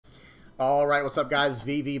All right, what's up, guys?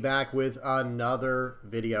 VV back with another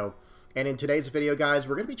video. And in today's video, guys,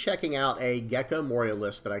 we're going to be checking out a Gecko Moria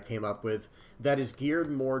list that I came up with that is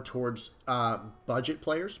geared more towards budget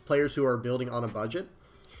players who are building on a budget.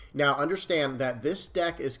 Now, understand that this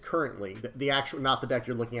deck is currently, the actual, not the deck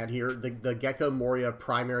you're looking at here, the Gecko Moria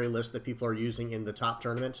primary list that people are using in the top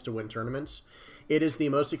tournaments to win tournaments. It is the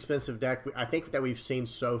most expensive deck, I think, that we've seen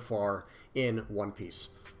so far in One Piece.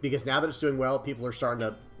 Because now that it's doing well, people are starting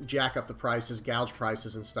to jack up the prices, gouge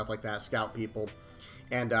prices and stuff like that, scout people.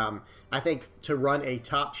 And I think to run a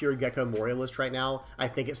top-tier Gecko Moria list right now, I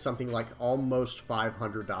think it's something like almost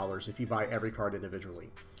 $500 if you buy every card individually.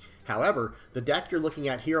 However, the deck you're looking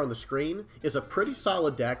at here on the screen is a pretty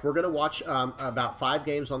solid deck. We're going to watch about 5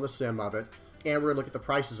 games on the sim of it, and we're going to look at the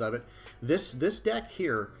prices of it. This deck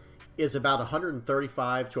here is about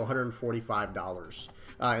 $135 to $145.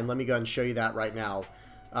 And let me go ahead and show you that right now.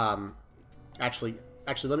 Actually,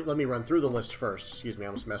 let me run through the list first. Excuse me, I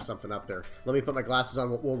almost messed something up there. Let me put my glasses on.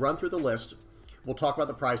 We'll run through the list. We'll talk about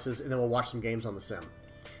the prices, and then we'll watch some games on the sim.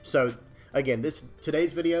 So, again,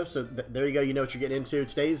 today's video, so there you go. You know what you're getting into.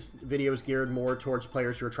 Today's video is geared more towards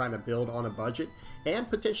players who are trying to build on a budget, and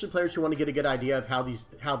potentially players who want to get a good idea of how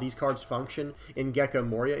these cards function in Gecko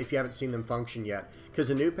Moria if you haven't seen them function yet. Because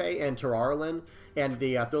Inupe and Terrarlin and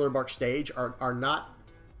the Thillerbark stage are not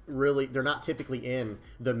really, they're not typically in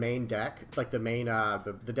the main deck, like the main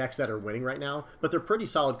the decks that are winning right now, but they're pretty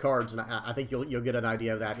solid cards, and I think you'll get an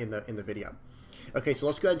idea of that in the video. Okay, so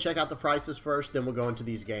let's go ahead and check out the prices first, then we'll go into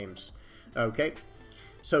these games. Okay,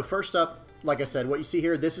 so first up, like I said, what you see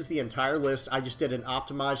here, this is the entire list. I just did an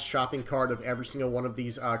optimized shopping cart of every single one of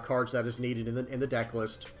these cards that is needed in the deck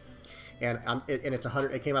list, and it's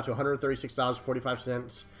it came out to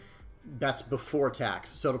 $136.45. That's before tax,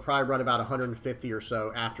 so it'll probably run about $150 or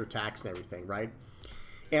so after tax and everything, right?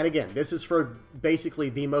 And again, this is for basically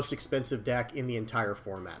the most expensive deck in the entire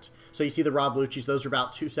format. So you see the Rob Lucci's, those are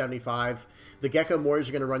about $275. The Gecko Morias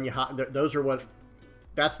are going to run you hot. Those are what,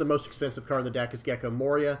 that's the most expensive card in the deck is Gecko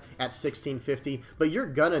Moria at $1650. But you're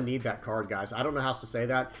going to need that card, guys. I don't know how else to say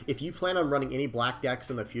that. If you plan on running any black decks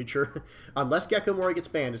in the future, unless Gecko Moria gets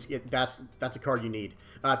banned, that's a card you need.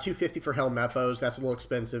 $250 for Helmepos. That's a little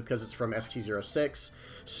expensive because it's from ST06.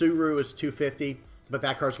 Suru is $250, but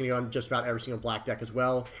that card's going to go on just about every single black deck as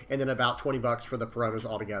well. And then about $20 for the Peronas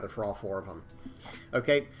altogether for all 4 of them.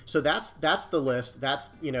 Okay, so that's the list. That's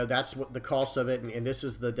what the cost of it, and this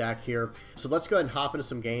is the deck here. So let's go ahead and hop into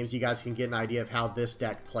some games. You guys can get an idea of how this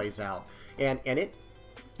deck plays out. And it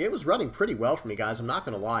was running pretty well for me, guys. I'm not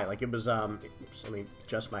going to lie. Like, it was, let me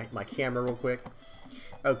adjust my camera real quick.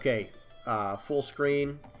 Okay, full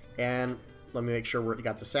screen, and let me make sure we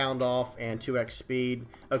got the sound off, and 2x speed.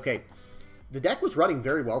 Okay, the deck was running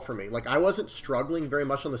very well for me. Like, I wasn't struggling very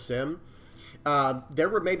much on the sim. There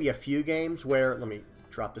were maybe a few games where, let me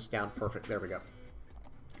drop this down, perfect, there we go.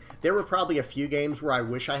 There were probably a few games where I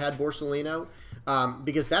wish I had Borsalino,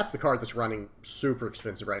 because that's the card that's running super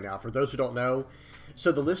expensive right now. For those who don't know,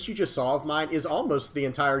 so the list you just saw of mine is almost the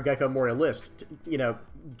entire Gecko Moria list,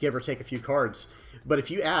 give or take a few cards. But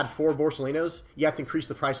if you add 4 Borsalinos, you have to increase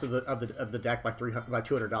the price of the deck by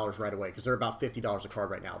 $200 right away, because they're about $50 a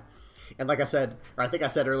card right now. And like I said, or I think I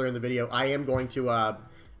said earlier in the video, I am going to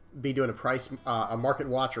be doing a market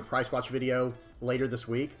watch or price watch video later this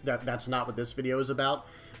week. That's not what this video is about,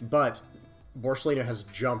 but Borsalino has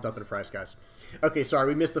jumped up in price, guys. Okay, sorry,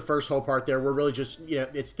 we missed the first whole part there. We're really just,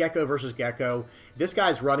 it's Gecko versus Gecko. This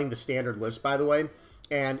guy's running the standard list, by the way,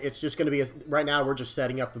 and it's just going to be, right now we're just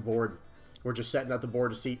setting up the board. We're just setting up the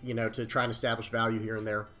board to see, to try and establish value here and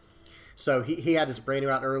there. So he had his brand new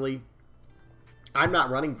out early. I'm not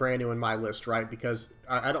running brand new in my list, right? Because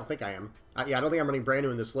I don't think I am. Yeah, I don't think I'm running brand new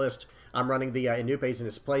in this list. I'm running the Inupes in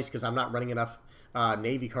its place because I'm not running enough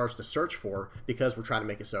Navy cards to search for because we're trying to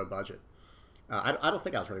make it so budget. I don't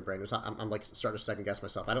think I was running brand new. So I'm like starting to second guess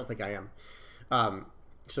myself. I don't think I am.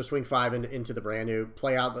 So swing 5 into the brand new.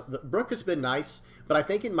 Play out. The Brook has been nice, but I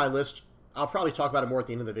think in my list, I'll probably talk about it more at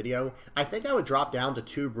the end of the video. I think I would drop down to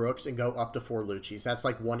 2 Brooks and go up to 4 Lucci's. That's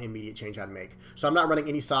like one immediate change I'd make. So I'm not running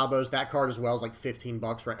any Sabos. That card as well is like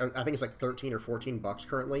 $15, right? I think it's like 13 or 14 bucks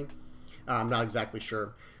currently. I'm not exactly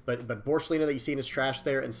sure. But Borsalino that you see in his trash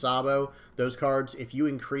there and Sabo, those cards, if you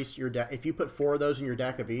increase your deck, if you put 4 of those in your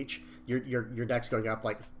deck of each, your deck's going up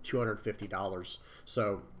like $250.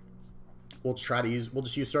 So we'll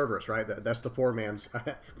just use Cerberus, right? That's the poor man's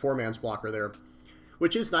blocker there.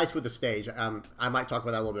 Which is nice with the stage. I might talk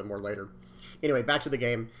about that a little bit more later. Anyway, back to the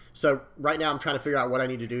game. So right now I'm trying to figure out what I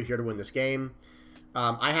need to do here to win this game.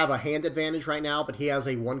 I have a hand advantage right now, but he has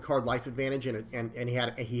a 1-card life advantage, and he had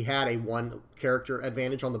a 1-character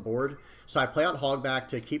advantage on the board. So I play out Hogback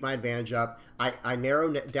to keep my advantage up. I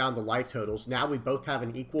narrow down the life totals. Now we both have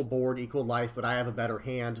an equal board, equal life, but I have a better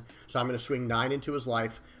hand. So I'm going to swing 9 into his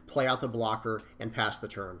life, play out the blocker, and pass the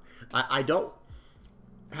turn. I don't...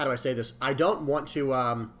 How do I say this? I don't want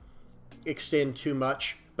to extend too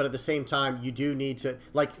much, but at the same time, you do need to,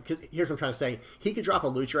 like, 'cause here's what I'm trying to say. He could drop a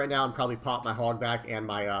Lucha right now and probably pop my Hogback and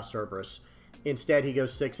my Cerberus. Instead, he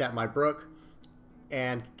goes 6 at my Brook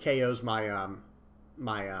and KOs my,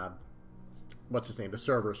 what's his name? The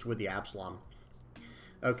Cerberus with the Absalom.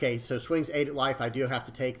 Okay, so swings 8 at life. I do have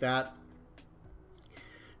to take that.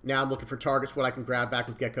 Now I'm looking for targets, what I can grab back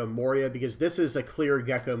with Gecko Moria, because this is a clear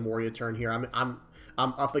Gecko Moria turn here. I'm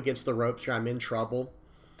up against the ropes here. I'm in trouble.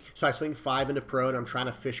 So I swing 5 into prone. I'm trying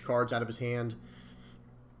to fish cards out of his hand.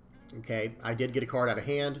 Okay, I did get a card out of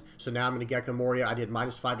hand. So now I'm going to Gecko Moria. I did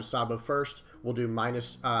 -5 to Sabo first. We'll do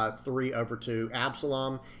 -3 over to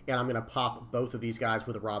Absalom. And I'm going to pop both of these guys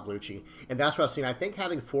with a Rob Lucci. And that's what I've seen. I think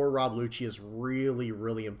having 4 Rob Lucci is really,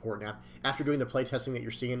 really important. After doing the playtesting that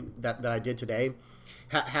you're seeing, that I did today,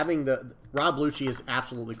 having the Rob Lucci is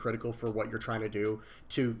absolutely critical for what you're trying to do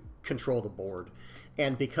to control the board.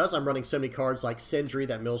 And because I'm running so many cards like Sindri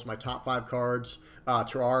that mills my top 5 cards,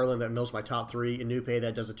 Terarlin that mills my top 3, Inupe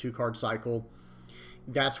that does a 2-card cycle,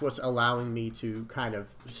 that's what's allowing me to kind of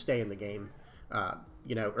stay in the game,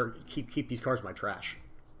 you know, or keep these cards in my trash.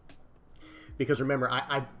 Because remember,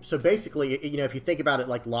 so basically, you know, if you think about it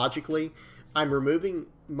like logically, I'm removing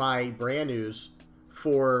my brand news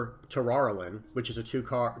for Terarlin, which is a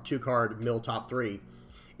 2-card mill top 3.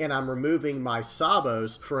 And I'm removing my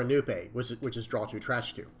Sabos for Inupe, which is draw 2,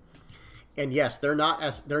 trash 2. And yes, they're not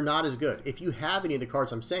as good. If you have any of the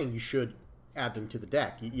cards I'm saying, you should add them to the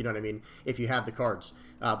deck. You know what I mean? If you have the cards.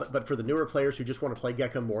 But for the newer players who just want to play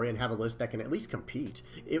Gecko Moria and have a list that can at least compete,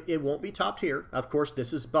 it won't be top tier. Of course,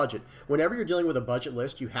 this is budget. Whenever you're dealing with a budget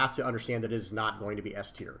list, you have to understand that it is not going to be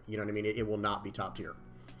S tier. You know what I mean? It will not be top tier.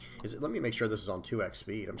 Let me make sure this is on 2x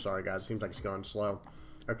speed. I'm sorry, guys. It seems like it's going slow.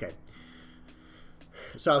 Okay.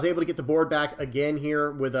 So I was able to get the board back again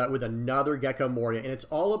here with another Gecko Moria. And it's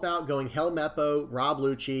all about going Helmeppo, Rob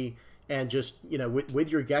Lucci, and just, you know, with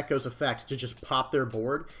your Gecko's effect to just pop their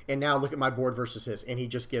board. And now look at my board versus his. And he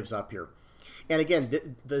just gives up here. And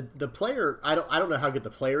again, the player, I don't know how good the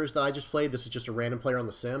player is that I just played. This is just a random player on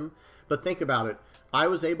the sim. But think about it. I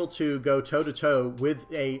was able to go toe-to-toe with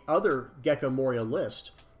a other Gecko Moria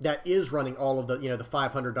list that is running all of the, you know, the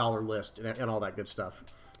 $500 list and all that good stuff.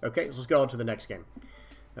 Okay, so let's go on to the next game.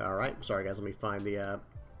 All right, sorry guys, let me find the,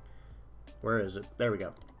 where is it? There we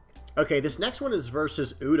go. Okay, this next one is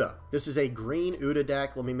versus Uda. This is a green Uda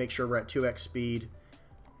deck. Let me make sure we're at 2x speed.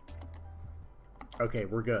 Okay,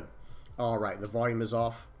 we're good. All right, the volume is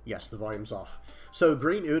off. Yes, the volume's off. So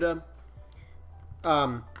green Uda,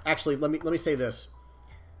 actually, let me say this.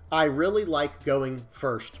 I really like going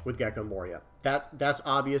first with Gecko Moria. That's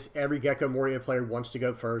obvious. Every Gecko Moria player wants to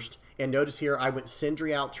go first. And notice here, I went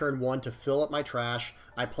Sindri out turn 1 to fill up my trash.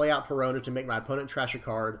 I play out Perona to make my opponent trash a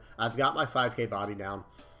card. I've got my 5k body down.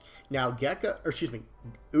 Now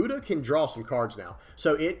Uda can draw some cards now.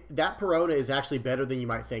 So that Perona is actually better than you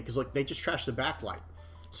might think. Because look, they just trashed the backlight.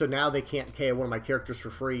 So now they can't KO one of my characters for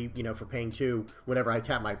free, you know, for paying 2 whenever I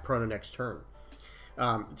tap my Perona next turn.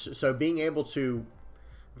 So being able to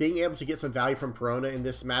get some value from Perona in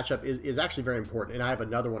this matchup is actually very important. And I have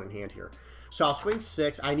another one in hand here. So I'll swing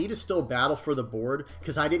 6. I need to still battle for the board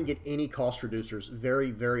because I didn't get any cost reducers.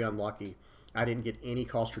 Very, very unlucky. I didn't get any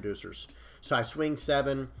cost reducers. So I swing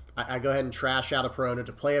 7. I go ahead and trash out a Perona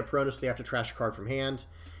to play a Perona, so they have to trash a card from hand.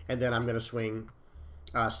 And then I'm going to swing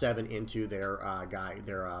 7 into their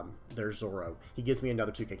their Zoro. He gives me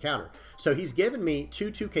another 2k counter. So he's given me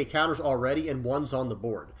 2 2k counters already, and 1's on the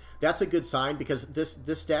board. That's a good sign because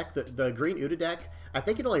this deck, the green Uda deck, I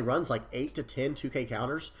think it only runs like 8 to 10 2k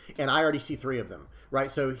counters, and I already see 3 of them, right?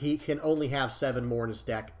 So he can only have 7 more in his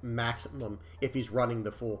deck maximum if he's running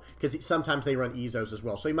the full, because sometimes they run Ezos as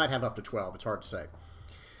well, so he might have up to 12. It's hard to say.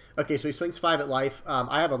 Okay, so he swings 5 at life.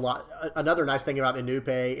 I have another nice thing about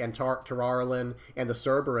Inupe and Terarlin and the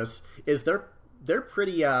Cerberus is they're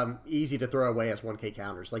pretty easy to throw away as 1k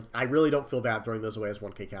counters. Like, I really don't feel bad throwing those away as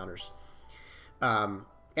 1k counters.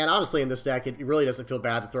 And honestly, in this deck, it really doesn't feel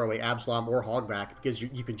bad to throw away Absalom or Hogback because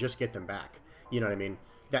you can just get them back. You know what I mean?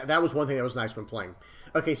 That was one thing that was nice when playing.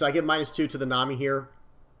 Okay, so I give -2 to the Nami here.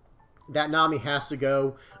 That Nami has to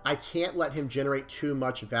go. I can't let him generate too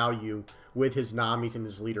much value with his Namis and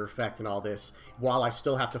his leader effect and all this while I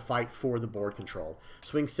still have to fight for the board control.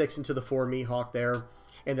 Swing 6 into the 4 Mihawk there.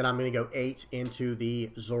 and then I'm going to go 8 into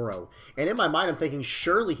the Zoro. And in my mind, I'm thinking,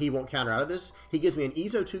 surely he won't counter out of this. He gives me an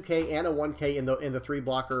Ezo 2K and a 1K in the 3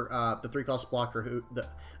 blocker, the 3 cost blocker,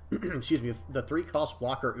 excuse me, the 3 cost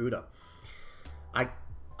blocker Uda.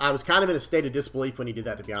 I was kind of in a state of disbelief when he did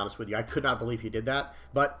that, to be honest with you. I could not believe he did that,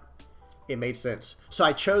 but it made sense. So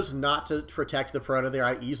I chose not to protect the Perona there.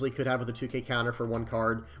 I easily could have with a 2K counter for 1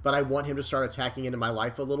 card, but I want him to start attacking into my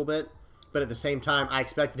life a little bit. But at the same time, I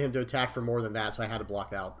expected him to attack for more than that, so I had to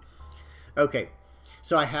block out. Okay,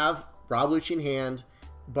 so I have Rob Lucci in hand,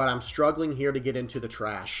 but I'm struggling here to get into the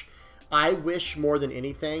trash. I wish more than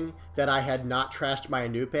anything that I had not trashed my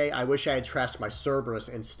Anupe. I wish I had trashed my Cerberus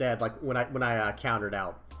instead, like when I countered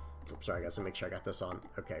out. Oops, sorry guys, let me make sure I got this on.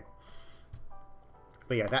 Okay.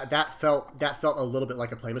 But yeah, that felt a little bit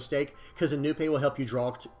like a play mistake, because Anupe will help you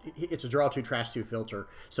draw. It's a draw 2, trash 2 filter,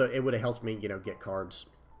 so it would have helped me, you know, get cards.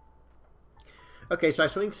 Okay, so I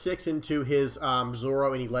swing 6 into his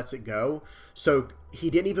Zoro, and he lets it go. So he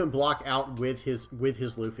didn't even block out with his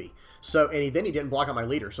Luffy. So then he didn't block out my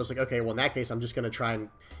leader. So it's like, okay, well in that case, I'm just going to try and,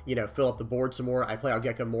 you know, fill up the board some more. I play out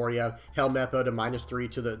Gecko Moria, Helmeppo to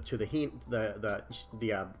 -3 to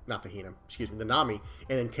not the Hina, excuse me, the Nami,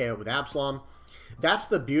 and then KO with Absalom.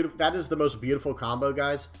 That is the most beautiful combo,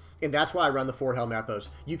 guys. And that's why I run the 4 Helmeppos.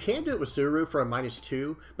 You can do it with Suru for a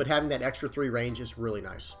 -2, but having that extra 3 range is really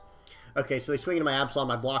nice. Okay, so they swing into my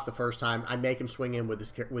Absalom. I block the first time. I make him swing in with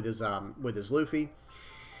his Luffy.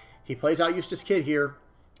 He plays out Eustace Kid here,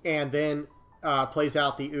 and then plays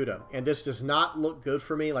out the Uda. And this does not look good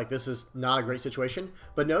for me. Like, this is not a great situation.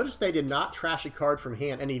 But notice they did not trash a card from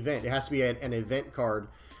hand. An event. It has to be an event card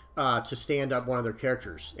to stand up one of their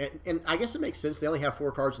characters. And I guess it makes sense. They only have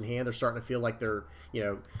 4 cards in hand. They're starting to feel like they're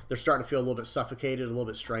starting to feel a little bit suffocated, a little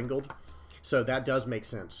bit strangled. So that does make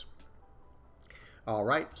sense. All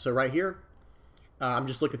right, so right here, I'm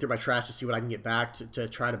just looking through my trash to see what I can get back to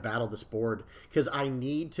try to battle this board, because I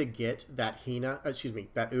need to get that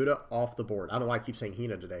that Uda off the board. I don't know why I keep saying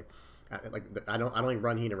Hina today. I don't even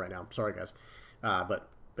run Hina right now. Sorry, guys. But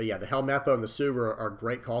yeah, the Helmeppo and the Suru are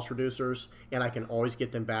great cost reducers, and I can always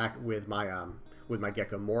get them back with my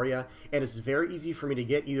Gecko Moria. And it's very easy for me to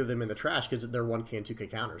get either of them in the trash because they're 1K and 2K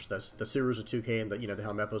counters. The Suru's a 2K, and the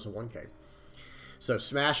Helmeppo's a 1K. So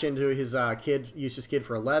smash into his Eustace Kid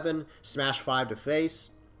for 11. Smash 5 to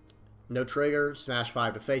face. No trigger. Smash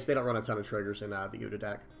 5 to face. They don't run a ton of triggers in the Uda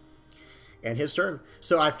deck. And his turn.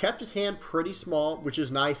 So I've kept his hand pretty small, which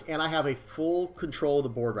is nice. And I have a full control of the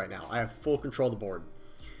board right now. I have full control of the board.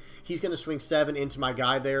 He's going to swing 7 into my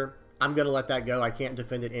guy there. I'm going to let that go. I can't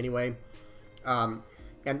defend it anyway. And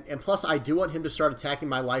plus, I do want him to start attacking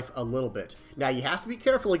my life a little bit. Now, you have to be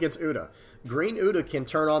careful against Uda. Green Uda can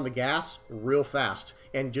turn on the gas real fast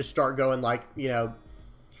and just start going like, you know,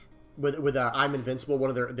 with I'm Invincible, one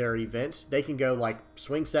of their events. They can go like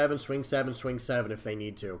swing 7, swing 7, swing 7 if they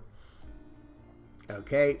need to.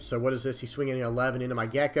 Okay, so what is this? He's swinging an 11 into my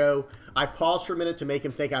Gecko. I pause for a minute to make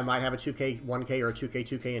him think I might have a 2K 1K or a 2K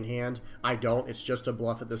 2K in hand. I don't. It's just a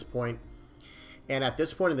bluff at this point. And at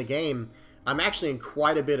this point in the game, I'm actually in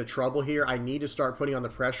quite a bit of trouble here. I need to start putting on the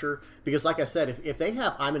pressure because, like I said, if they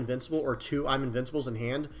have I'm Invincible or 2 I'm Invincibles in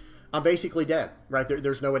hand, I'm basically dead, right?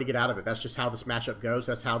 There's no way to get out of it. That's just how this matchup goes.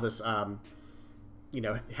 That's how this, you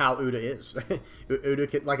know, how Uda is. Uda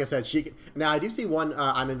can, like I said, now I do see one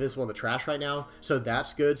I'm Invincible in the trash right now, so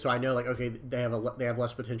that's good. So I know, like, okay, they have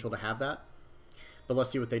less potential to have that. But let's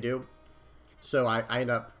see what they do. So I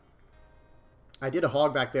did a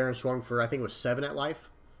hog back there and swung for, I think it was 7 at life.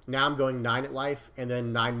 Now I'm going 9 at life, and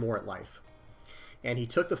then 9 more at life. And he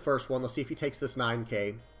took the first one. Let's see if he takes this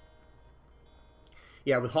 9K.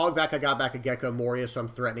 Yeah, with Hogback, I got back a Gecko Moria, so I'm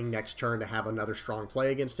threatening next turn to have another strong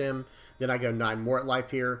play against him. Then I go 9 more at life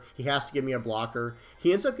here. He has to give me a blocker.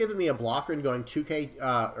 He ends up giving me a blocker and going 2K,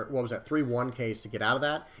 or what was that, 3 1Ks to get out of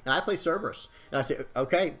that. And I play Cerberus. And I say,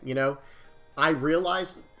 okay, you know, I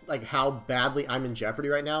realize like how badly I'm in jeopardy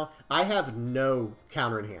right now. I have no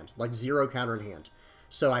counter in hand, like 0 counter in hand.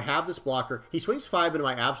 So I have this blocker. He swings 5 into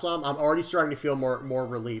my Absalom. I'm already starting to feel more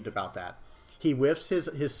relieved about that. He whiffs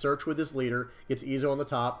his search with his leader, gets Ezo on the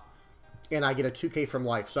top, and I get a 2K from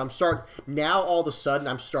life. So now all of a sudden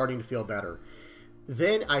I'm starting to feel better.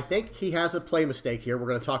 Then I think he has a play mistake here we're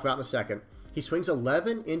going to talk about in a second. He swings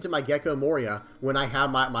 11 into my Gecko Moria when I have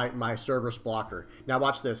my Cerberus blocker. Now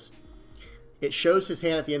watch this. It shows his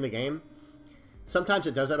hand at the end of the game. Sometimes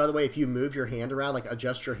it does that, by the way. If you move your hand around, like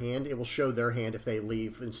adjust your hand, it will show their hand if they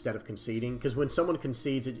leave instead of conceding. Because when someone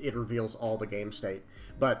concedes, it reveals all the game state.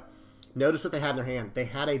 But notice what they had in their hand. They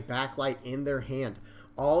had a backlight in their hand.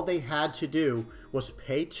 All they had to do was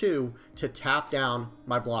pay 2 to tap down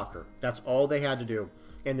my blocker. That's all they had to do.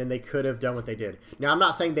 And then they could have done what they did. Now, I'm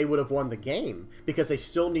not saying they would have won the game, because they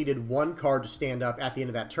still needed 1 card to stand up at the end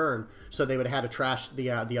of that turn, so they would have had to trash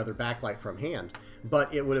the other backlight from hand.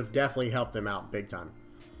 But it would have definitely helped them out big time.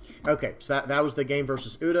 Okay, so that was the game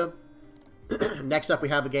versus Uda. Next up, we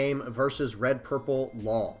have a game versus Red Purple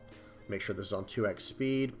Law. Make sure this is on 2x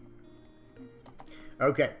speed.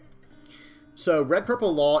 Okay, so Red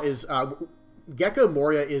Purple Law is... Gecko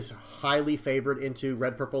Moria is highly favored into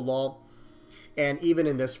Red Purple Law. And even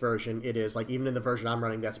in this version, it is. Like, even in the version I'm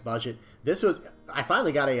running that's budget. This was... I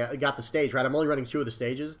finally got the stage, right? I'm only running 2 of the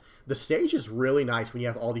stages. The stage is really nice when you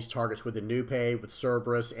have all these targets with the Nupe, with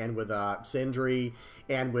Cerberus, and with Sindri,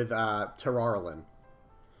 and with Terrarlin.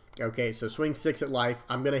 Okay, so swing 6 at life.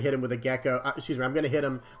 I'm going to hit him with a Gecko. Excuse me, I'm going to hit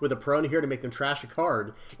him with a Prone here to make them trash a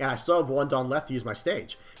card. And I still have 1 Dawn left to use my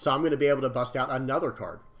stage. So I'm going to be able to bust out another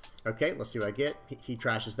card. Okay, let's see what I get. He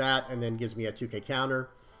trashes that and then gives me a 2k counter.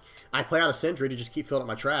 I play out a Sindri to just keep filling up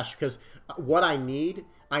my trash, because what I need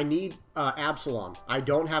Absalom. I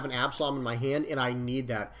don't have an Absalom in my hand, and I need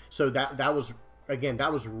that. So that was, again,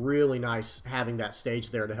 that was really nice having that stage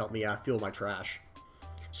there to help me fuel my trash.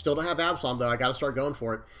 Still don't have Absalom, though. I got to start going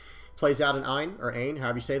for it. Plays out an Ein, or Ain,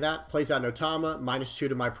 however you say that. Plays out an Otama, -2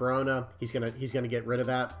 to my Perona. He's gonna get rid of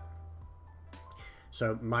that.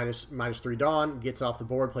 So -3 Dawn, gets off the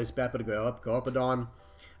board, plays Beppa to go up a Dawn.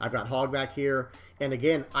 I've got Hog back here. And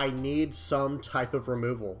again, I need some type of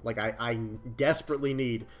removal. Like, I desperately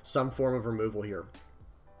need some form of removal here.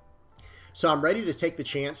 So I'm ready to take the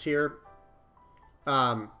chance here.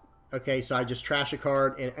 Okay, so I just trash a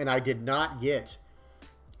card, and I did not get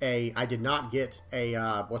a,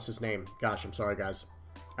 what's his name? Gosh, I'm sorry, guys.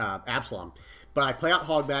 Absalom. But I play out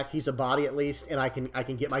Hog back. He's a body at least, and I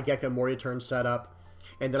can get my Gecko Moria turn set up.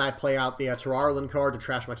 And then I play out the Terrarlin card to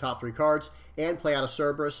trash my top 3 cards, and play out a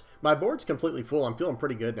Cerberus. My board's completely full. I'm feeling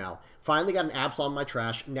pretty good now. Finally got an Absalom in my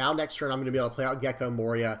trash. Now next turn I'm going to be able to play out Gecko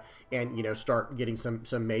Moria and, you know, start getting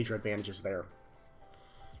some major advantages there.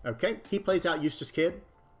 Okay, he plays out Eustace Kid.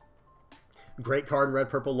 Great card in Red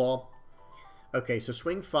Purple Law. Okay, so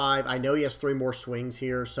swing 5. I know he has 3 more swings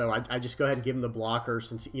here, so I just go ahead and give him the blocker,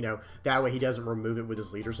 since, you know, that way he doesn't remove it with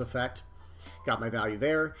his leader's effect. Got my value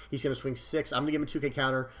there. He's going to swing 6. I'm going to give him a 2k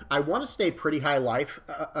counter. I want to stay pretty high life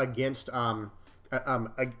against Red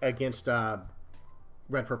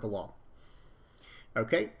Purple Law.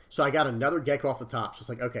 Okay, so I got another Gecko off the top. So it's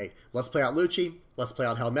like, okay, let's play out Lucci. Let's play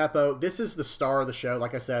out Helmeppo. This is the star of the show.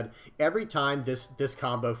 Like I said, every time this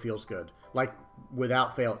combo feels good. Like,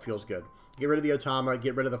 without fail, it feels good. Get rid of the Otama.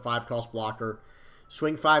 Get rid of the 5-cost blocker.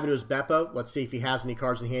 Swing 5 into his Beppo. Let's see if he has any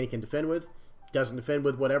cards in hand he can defend with. Doesn't defend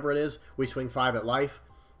with whatever it is. We swing 5 at life.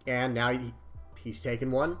 And now he's taken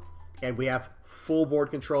 1. And we have full board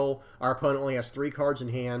control. Our opponent only has 3 cards in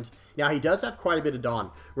hand. Now, he does have quite a bit of Dawn.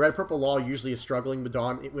 Red Purple Law usually is struggling with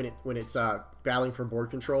Dawn when it's battling for board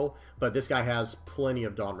control. But this guy has plenty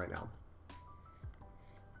of Dawn right now.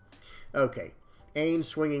 Okay. Ain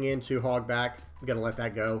swinging into Hogback. I'm going to let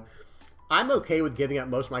that go. I'm okay with giving up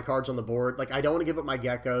most of my cards on the board. Like, I don't want to give up my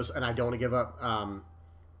Geckos, and I don't want to give up...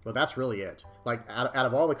 well, that's really it. Like, out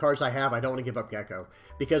of all the cards I have, I don't want to give up Gecko.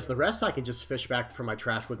 Because the rest I can just fish back from my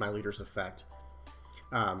trash with my leader's effect.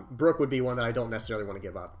 Brook would be one that I don't necessarily want to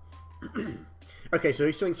give up. Okay, so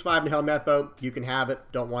he swings 5 to Helmeppo. You can have it.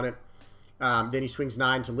 Don't want it. Then he swings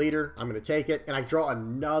 9 to leader. I'm going to take it. And I draw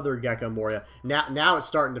another Gecko Moria. Now it's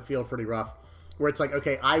starting to feel pretty rough. Where it's like,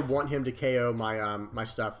 okay, I want him to KO my my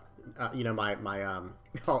stuff. You know,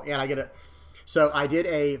 oh, and I get it. So I did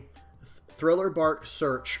a Thriller Bark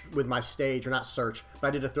search with my stage, or not search, but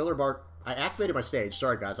I did a Thriller Bark. I activated my stage.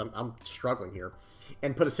 Sorry, guys, I'm struggling here.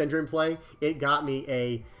 And put a Sindri in play. It got me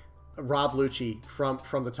a Rob Lucci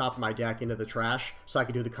from the top of my deck into the trash, so I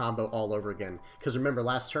could do the combo all over again. Because remember,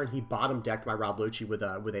 last turn he bottom decked my Rob Lucci with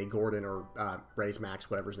a Gordon or Raise Max,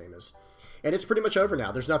 whatever his name is. And it's pretty much over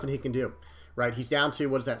now. There's nothing he can do. Right? He's down to,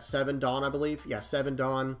 what is that, 7 Dawn, I believe? Yeah, 7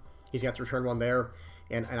 Dawn. He's got to return 1 there.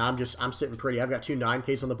 And I'm sitting pretty. I've got 2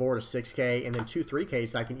 9Ks on the board, a 6K, and then 2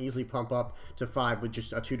 3Ks I can easily pump up to 5 with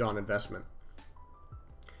just a 2 Dawn investment.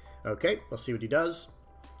 Okay, let's see what he does.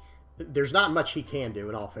 There's not much he can do,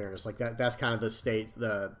 in all fairness. Like, that's kind of the state,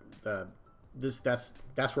 that's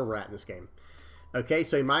where we're at in this game. Okay,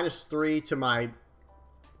 so he -3 to my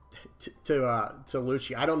to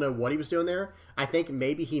Lucci. I don't know what he was doing there. I think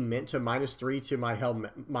maybe he meant to -3 to my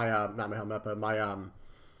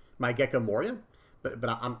my Gecko Moria, but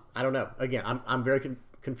I don't know. Again, I'm very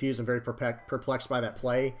confused and very perplexed by that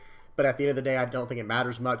play. But at the end of the day, I don't think it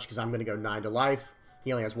matters much because I'm going to go 9 to life.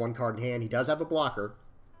 He only has 1 card in hand. He does have a blocker.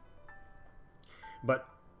 But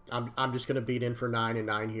I'm just going to beat in for 9 and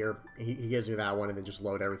 9 here. He gives me that one and then just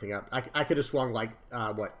load everything up. I could have swung like,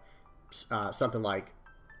 something like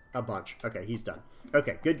a bunch. Okay, he's done.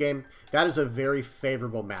 Okay, good game. That is a very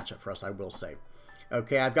favorable matchup for us, I will say.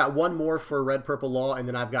 Okay, I've got one more for Red Purple Law, and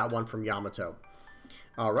then I've got one from Yamato.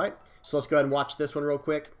 All right, so let's go ahead and watch this one real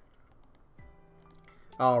quick.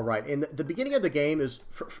 All right, and the beginning of the game is,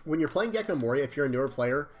 when you're playing Gecko Moria, if you're a newer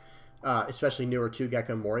player, especially newer to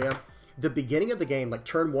Gecko Moria, the beginning of the game, like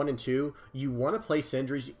turn 1 and 2, you want to play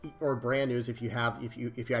Sindris or brand news if you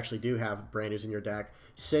actually do have brand news in your deck.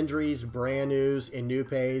 Sindris, brand news,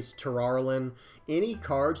 Inupes, Terrarlin, any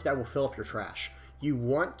cards that will fill up your trash. You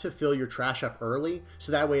want to fill your trash up early,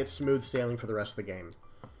 so that way it's smooth sailing for the rest of the game.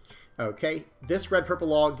 Okay, this Red Purple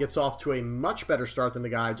Law gets off to a much better start than the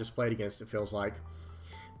guy I just played against, it feels like.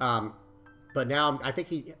 But now, I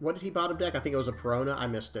think what did he bottom deck? I think it was a Perona. I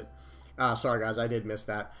missed it. Sorry guys, I did miss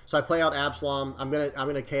that. So I play out Absalom. I'm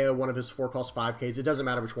gonna KO one of his 4-cost 5Ks. It doesn't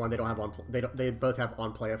matter which one. They don't have they both have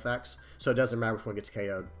on play effects, so it doesn't matter which one gets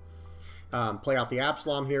KO'd. Play out the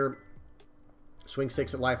Absalom here. Swing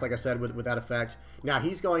 6 at life, like I said, with that effect. Now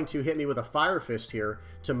he's going to hit me with a Fire Fist here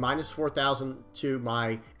to minus 4,000 to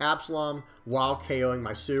my Absalom while KOing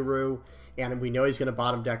my Suru. And we know he's going to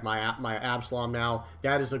bottom deck my Absalom now.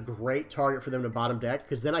 That is a great target for them to bottom deck,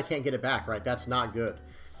 because then I can't get it back, right? That's not good.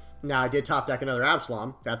 Now, I did top deck another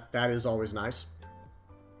Absalom. That is always nice.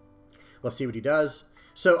 Let's see what he does.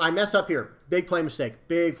 So, I mess up here. Big play mistake.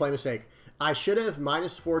 Big play mistake. I should have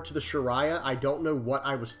 -4 to the Shariah. I don't know what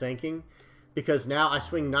I was thinking, because now I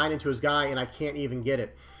swing 9 into his guy, and I can't even get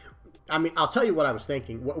it. I mean, I'll tell you what I was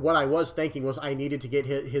thinking. What I was thinking was I needed to get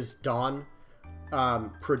his Dawn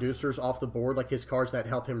producers off the board, like his cards that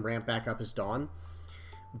help him ramp back up his Dawn.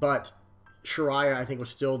 But Shariah, I think, was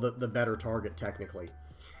still the better target, technically.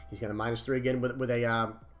 He's going to -3 again with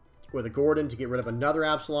a Gordon to get rid of another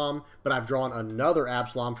Absalom, but I've drawn another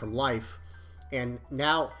Absalom from life, and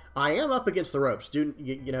now I am up against the ropes. Dude,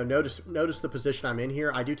 you know, notice the position I'm in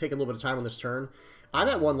here. I do take a little bit of time on this turn. I'm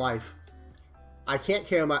at 1 life. I can't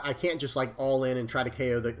KO I can't just like all in and try to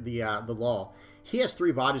KO the Law. He has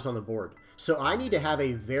 3 bodies on the board, so I need to have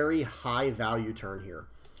a very high value turn here.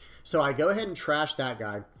 So I go ahead and trash that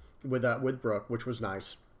guy with Brook, which was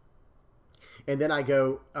nice. And then I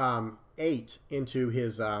go 8 into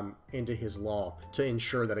his Law to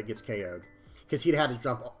ensure that it gets KO'd, because he'd had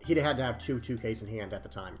to have 2 2Ks in hand at the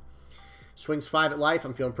time. Swings 5 at life.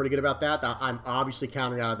 I'm feeling pretty good about that. I'm obviously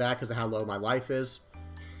countering out of that because of how low my life is.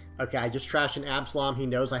 Okay, I just trashed an Absalom. He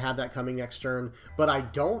knows I have that coming next turn, but I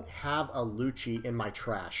don't have a Lucci in my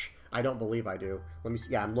trash. I don't believe I do. Let me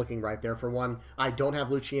see. Yeah, I'm looking right there for one. I don't have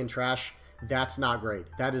Lucci in trash. That's not great.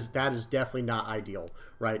 That is definitely not ideal,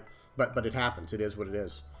 right? But it happens. It is what it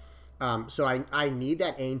is. So I need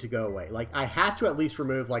that Ain to go away. Like, I have to at least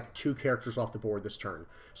remove, like, 2 characters off the board this turn.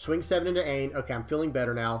 Swing 7 into Ain. Okay, I'm feeling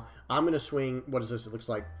better now. I'm going to swing... What is this? It looks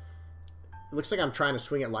like I'm trying to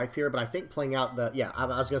swing at life here, but I think playing out the... Yeah, I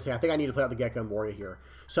was going to say, I think I need to play out the Gecko Moria here.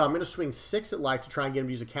 So I'm going to swing 6 at life to try and get him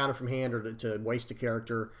to use a counter from hand or to waste a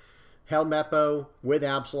character. Helmeppo with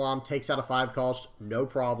Absalom takes out a 5 cost, no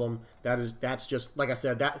problem. That's just, like I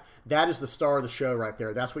said, that is the star of the show right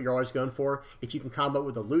there. That's what you're always going for. If you can combo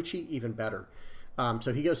with a Lucci, even better.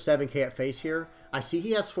 So he goes 7K at face here. I see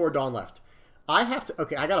he has 4 Dawn left. I have to,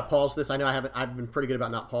 okay, I gotta pause this. I know I've been pretty good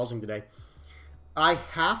about not pausing today. I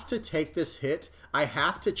have to take this hit. I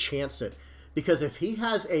have to chance it, because if he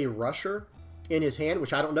has a Rusher in his hand,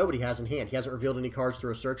 which I don't know what he has in hand, he hasn't revealed any cards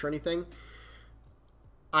through a search or anything,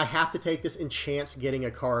 I have to take this and chance getting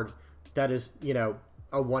a card that is, you know,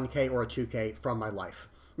 a 1K or a 2K from my life.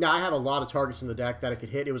 Now, I have a lot of targets in the deck that I could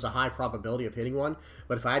hit. It was a high probability of hitting one.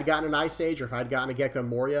 But if I had gotten an Ice Age or if I had gotten a Gecko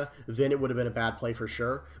Moria, then it would have been a bad play for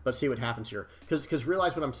sure. But see what happens here. Because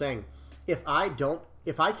realize what I'm saying. If I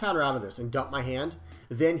counter out of this and dump my hand,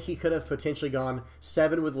 then he could have potentially gone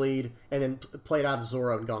 7 with lead and then played out a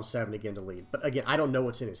Zoro and gone 7 again to lead. But again, I don't know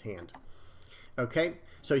what's in his hand. Okay,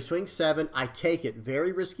 so he swings 7. I take it.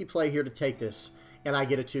 Very risky play here to take this, and I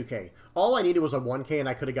get a 2K. All I needed was a 1K, and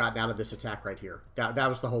I could have gotten out of this attack right here. That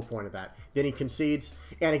was the whole point of that. Then he concedes.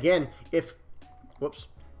 And again, if... Whoops.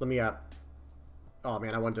 Let me... Oh,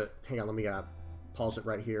 man, I wanted to... Hang on, let me pause it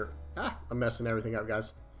right here. I'm messing everything up,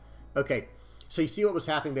 guys. Okay, so you see what was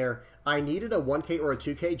happening there. I needed a 1K or a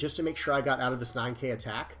 2K just to make sure I got out of this 9K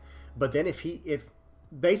attack. But then if he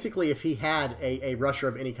had a rusher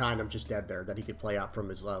of any kind, I'm just dead there, that he could play out from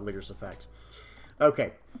his leader's effect.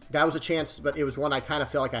 Okay, that was a chance, but it was one I kind of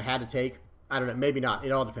felt like I had to take. I don't know, maybe not.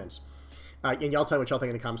 It all depends. And y'all tell me what y'all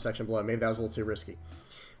think in the comment section below. Maybe that was a little too risky.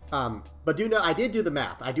 But do know, I did do the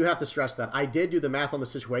math. I do have to stress that. I did do the math on the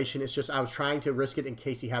situation. It's just I was trying to risk it in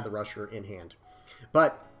case he had the rusher in hand.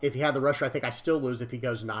 But if he had the rusher, I think I still lose if he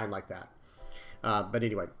goes 9 like that. But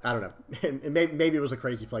anyway, I don't know. Maybe it was a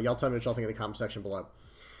crazy play. Y'all tell me what y'all think in the comment section below.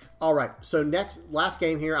 All right, so last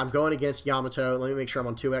game here, I'm going against Yamato. Let me make sure I'm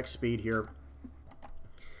on 2x speed here.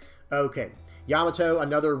 Okay, Yamato,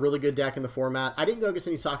 another really good deck in the format. I didn't go against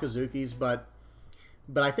any Sakazukis, but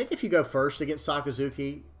I think if you go first against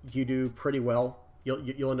Sakazuki, you do pretty well.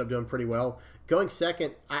 You'll end up doing pretty well. Going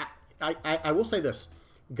second, I will say this.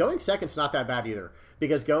 Going second's not that bad either,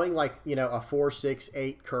 because going like, you know, a 4, 6,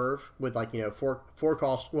 8 curve with like, you know, four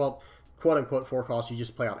cost, well, quote unquote 4 cost, you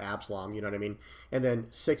just play out Absalom, you know what I mean? And then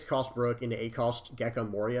 6 cost Brook into 8 cost Gecko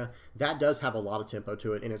Moria. That does have a lot of tempo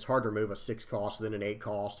to it, and it's hard to remove a 6 cost than an 8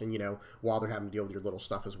 cost, and, you know, while they're having to deal with your little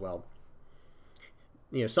stuff as well.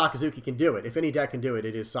 You know, Sakazuki can do it. If any deck can do it,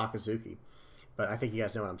 it is Sakazuki. But I think you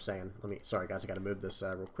guys know what I'm saying. Sorry guys, I got to move this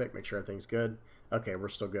real quick, make sure everything's good. Okay, we're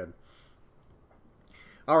still good.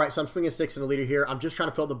 All right, so I'm swinging 6 in the leader here. I'm just trying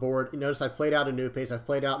to fill the board. You notice I played out a Nupes. I've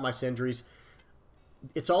played out my Sindris.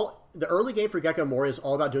 It's all, the early game for Gecko Moria is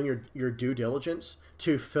all about doing your due diligence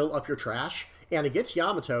to fill up your trash. And against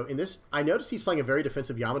Yamato, in this, I noticed he's playing a very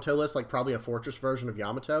defensive Yamato list, like probably a Fortress version of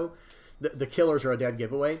Yamato. The killers are a dead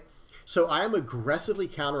giveaway. So I am aggressively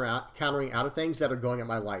countering out of things that are going at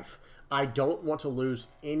my life. I don't want to lose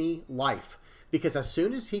any life, because as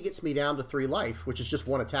soon as he gets me down to 3 life, which is just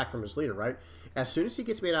 1 attack from his leader, right? As soon as he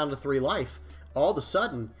gets me down to 3 life, all of a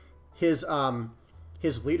sudden his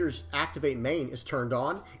leader's activate main is turned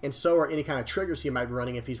on, and so are any kind of triggers he might be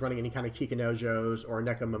running if he's running any kind of Kikanojos or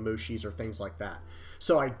Nekomamushis or things like that.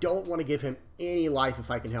 So I don't want to give him any life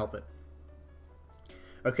if I can help it.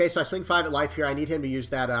 Okay, so I swing 5 at life here. I need him to use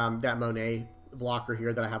that that Monet blocker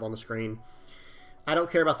here that I have on the screen. I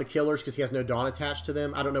don't care about the killers because he has no Dawn attached to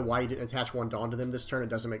them. I don't know why he didn't attach 1 Dawn to them this turn. It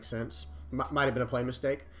doesn't make sense. Might have been a play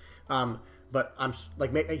mistake. But I'm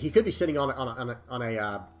like, he could be sitting on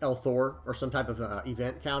a El Thor or some type of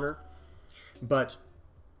event counter. But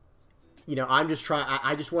you know, I'm just trying.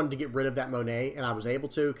 I just wanted to get rid of that Monet, and I was able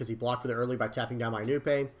to because he blocked with it early by tapping down my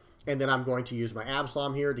Nupe. And then I'm going to use my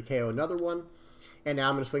Absalom here to KO another one. And now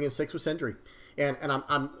I'm going to swing in 6 with Sindri. And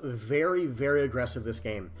I'm very, very aggressive this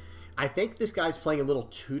game. I think this guy's playing a little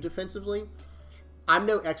too defensively. I'm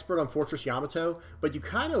no expert on Fortress Yamato, but you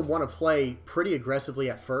kind of want to play pretty aggressively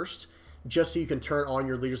at first, just so you can turn on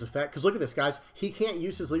your leader's effect. Because look at this, guys. He can't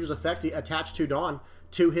use his leader's effect to attach 2 Dawn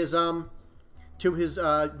to his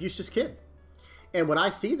Eustace Kid. And when I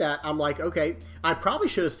see that, I'm like, okay, I probably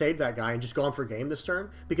should have saved that guy and just gone for game this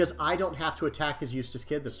turn, because I don't have to attack his Eustace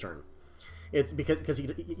Kid this turn. It's because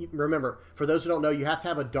he, remember, for those who don't know, you have to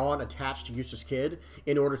have a Dawn attached to Eustace Kid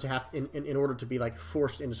in order to have in order to be like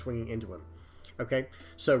forced into swinging into him. Okay,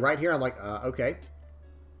 so right here I'm like, okay.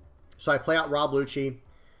 So I play out Rob Lucci.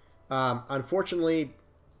 Unfortunately,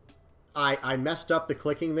 I messed up the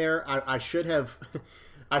clicking there. I should have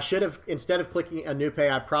instead of clicking a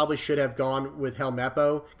Nupe, I probably should have gone with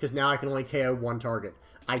Helmeppo, because now I can only KO 1 target.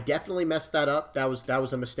 I definitely messed that up. That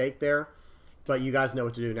was a mistake there. But you guys know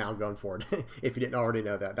what to do now going forward. If you didn't already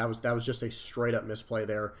know that. That was just a straight up misplay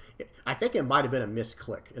there. I think it might have been a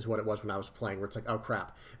misclick is what it was when I was playing, where it's like, oh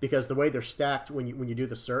crap. Because the way they're stacked when you do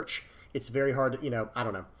the search, it's very hard to, you know, I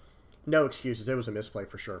don't know. No excuses. It was a misplay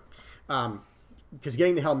for sure. Because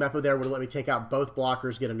getting the Helmeppo there would have let me take out both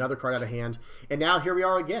blockers, get another card out of hand. And now here we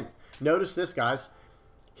are again. Notice this, guys.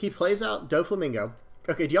 He plays out Doflamingo.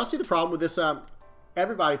 Okay, do y'all see the problem with this?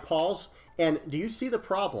 Everybody pause. And do you see the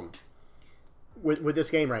problem with this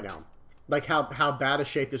game right now? Like how bad a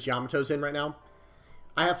shape this Yamato's in right now?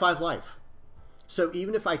 I have 5 life. So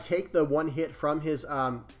even if I take the 1 hit from his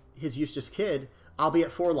Eustace Kid, I'll be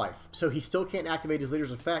at 4 life. So he still can't activate his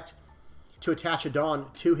leader's effect to attach a Dawn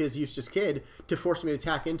to his Eustace Kid to force me to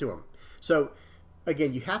attack into him. So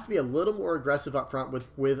again, you have to be a little more aggressive up front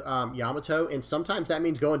with Yamato, and sometimes that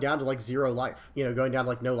means going down to like 0 life, you know, going down to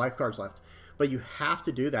like no life cards left. But you have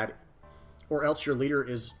to do that, or else your leader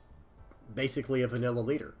is basically a vanilla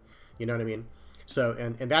leader. You know what I mean? So,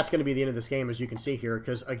 and that's going to be the end of this game, as you can see here,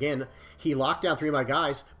 because again, he locked down 3 of my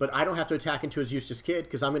guys, but I don't have to attack into his Eustace Kid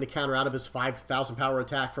because I'm going to counter out of his 5,000 power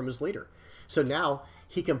attack from his leader. So now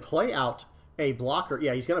he can play out a blocker.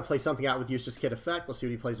 Yeah, he's going to play something out with Eustace Kid effect. Let's see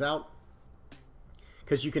what he plays out.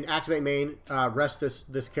 Because you can activate main, rest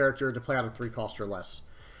this character to play out a 3 cost or less.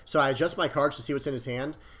 So I adjust my cards to see what's in his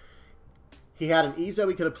hand. He had an Ezo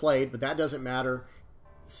he could have played, but that doesn't matter.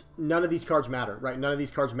 None of these cards matter, right? None of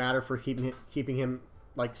these cards matter for keeping him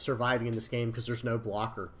like surviving in this game because there's no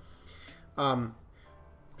blocker.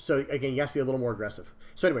 So again, you have to be a little more aggressive.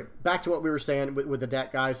 So anyway, back to what we were saying with the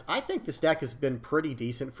deck, guys. I think this deck has been pretty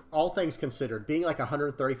decent, for all things considered. Being like a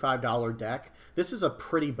 $135 deck, this is a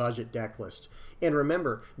pretty budget deck list. And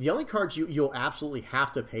remember, the only cards you'll absolutely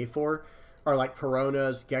have to pay for are like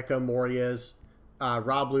Coronas, Gecko Morias,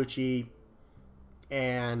 Rob Lucci,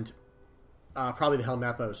 and probably the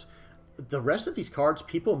Helmeppos. The rest of these cards,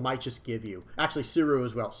 people might just give you. Actually, Suru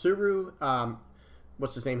as well. Suru,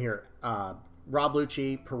 what's his name here? Rob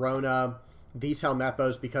Lucci, Perona, these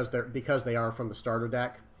Helmeppos because they are from the starter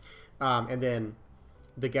deck, and then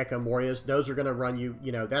the Gecko Morias. Those are going to run you.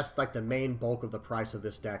 You know, that's like the main bulk of the price of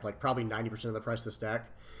this deck. Like probably 90% of the price of this deck.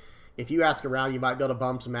 If you ask around, you might be able to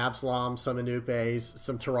bump some Absaloms, some Inupes,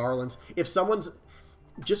 some Terrarlans. If someone's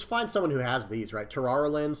just find someone who has these, right?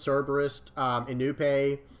 Terrarlan, Cerberus,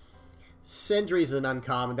 Inupe. Sindri's an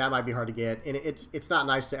uncommon. That might be hard to get. And it's not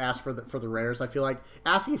nice to ask for the rares. I feel like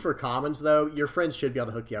asking for commons, though, your friends should be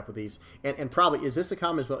able to hook you up with these. And probably, is this a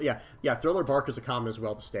common as well? Yeah, Thriller Bark is a common as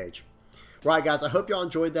well, the stage. Right, guys, I hope y'all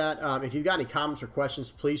enjoyed that. If you've got any comments or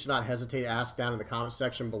questions, please do not hesitate to ask down in the comment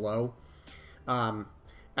section below.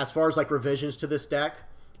 As far as, like, revisions to this deck,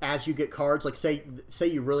 as you get cards, like say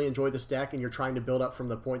you really enjoy this deck and you're trying to build up from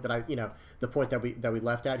the point that the point that we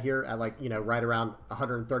left at here at, like, right around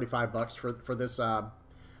 $135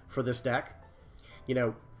 for this deck.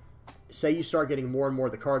 Say you start getting more and more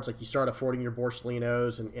of the cards, like you start affording your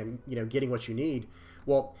Borsallinos and getting what you need.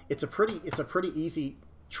 Well, it's a pretty easy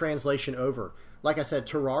translation over. Like I said,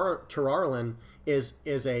 Terrarlan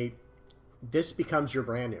this becomes your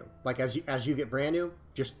brand new. Like as you get brand new,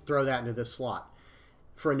 just throw that into this slot.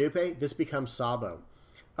 For Inupe, this becomes Sabo.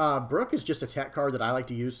 Brook is just a tech card that I like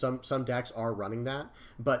to use. Some decks are running that.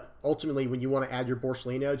 But ultimately, when you want to add your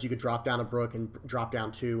Borsallinos, you could drop down a Brook and drop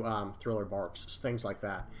down two Thriller Barks, things like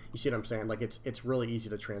that. You see what I'm saying? Like, it's really easy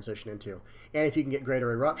to transition into. And if you can get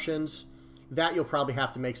greater eruptions, that you'll probably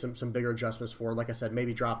have to make some bigger adjustments for. Like I said,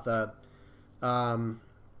 maybe drop the...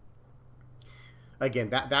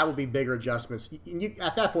 Again, that will be bigger adjustments.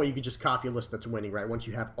 At that point, you can just copy a list that's winning, right? Once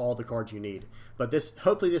you have all the cards you need. But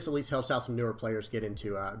hopefully this at least helps out some newer players get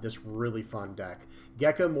into this really fun deck.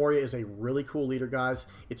 Gecko Moria is a really cool leader, guys.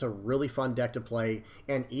 It's a really fun deck to play.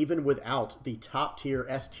 And even without the top tier,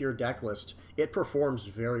 S tier deck list, it performs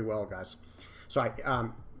very well, guys. So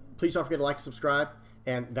please don't forget to like and subscribe.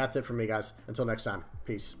 And that's it for me, guys. Until next time,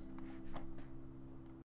 peace.